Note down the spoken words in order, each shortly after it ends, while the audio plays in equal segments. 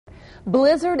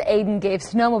Blizzard Aiden gave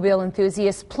snowmobile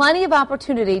enthusiasts plenty of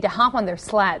opportunity to hop on their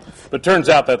sleds. But turns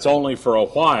out that's only for a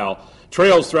while.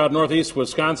 Trails throughout northeast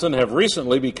Wisconsin have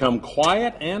recently become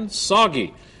quiet and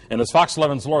soggy. And as Fox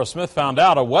 11's Laura Smith found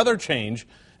out, a weather change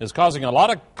is causing a lot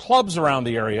of clubs around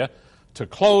the area to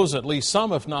close at least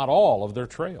some, if not all, of their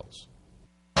trails.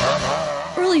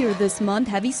 Earlier this month,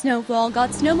 heavy snowfall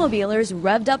got snowmobilers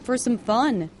revved up for some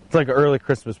fun. It's like an early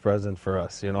Christmas present for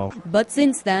us, you know. But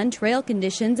since then, trail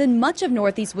conditions in much of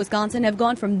northeast Wisconsin have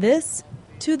gone from this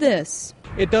to this.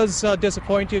 It does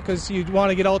disappoint you because you want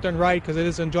to get out there and ride because it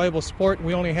is an enjoyable sport and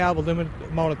we only have a limited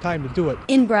amount of time to do it.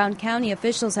 In Brown County,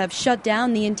 officials have shut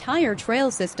down the entire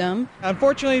trail system.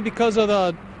 Unfortunately, because of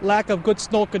the lack of good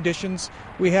snow conditions,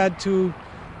 we had to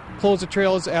close the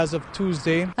trails as of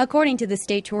Tuesday. According to the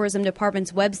State Tourism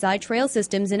Department's website, trail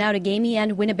systems in Outagamie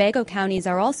and Winnebago counties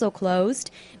are also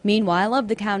closed. Meanwhile, of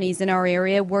the counties in our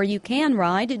area where you can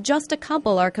ride, just a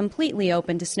couple are completely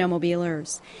open to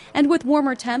snowmobilers. And with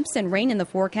warmer temps and rain in the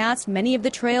forecast, many of the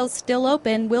trails still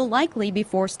open will likely be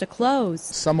forced to close.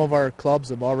 Some of our clubs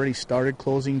have already started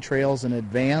closing trails in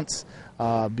advance.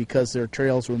 Because their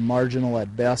trails were marginal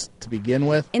at best to begin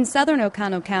with. In southern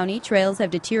Oconto County, trails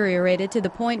have deteriorated to the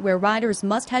point where riders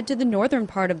must head to the northern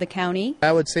part of the county.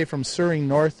 I would say from Suring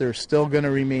north, they're still going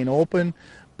to remain open,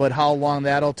 but how long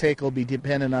that'll take will be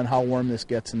dependent on how warm this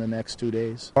gets in the next 2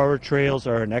 days. Our trails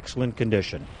are in excellent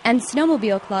condition. And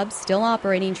snowmobile clubs still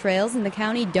operating trails in the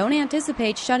county don't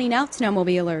anticipate shutting out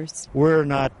snowmobilers. We're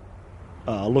not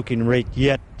looking right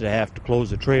yet to have to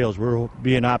close the trails. We're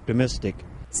being optimistic.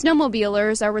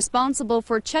 Snowmobilers are responsible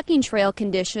for checking trail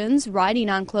conditions. Riding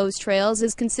on closed trails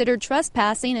is considered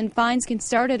trespassing, and fines can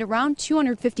start at around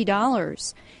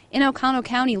 $250. In Oconto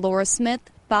County, Laura Smith,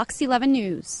 Fox 11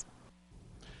 News.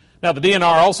 Now, the DNR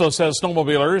also says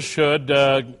snowmobilers should,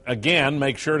 again,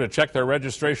 make sure to check their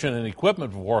registration and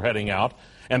equipment before heading out.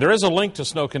 And there is a link to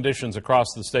snow conditions across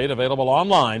the state available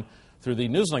online through the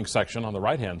Newslink section on the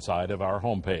right-hand side of our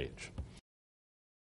homepage.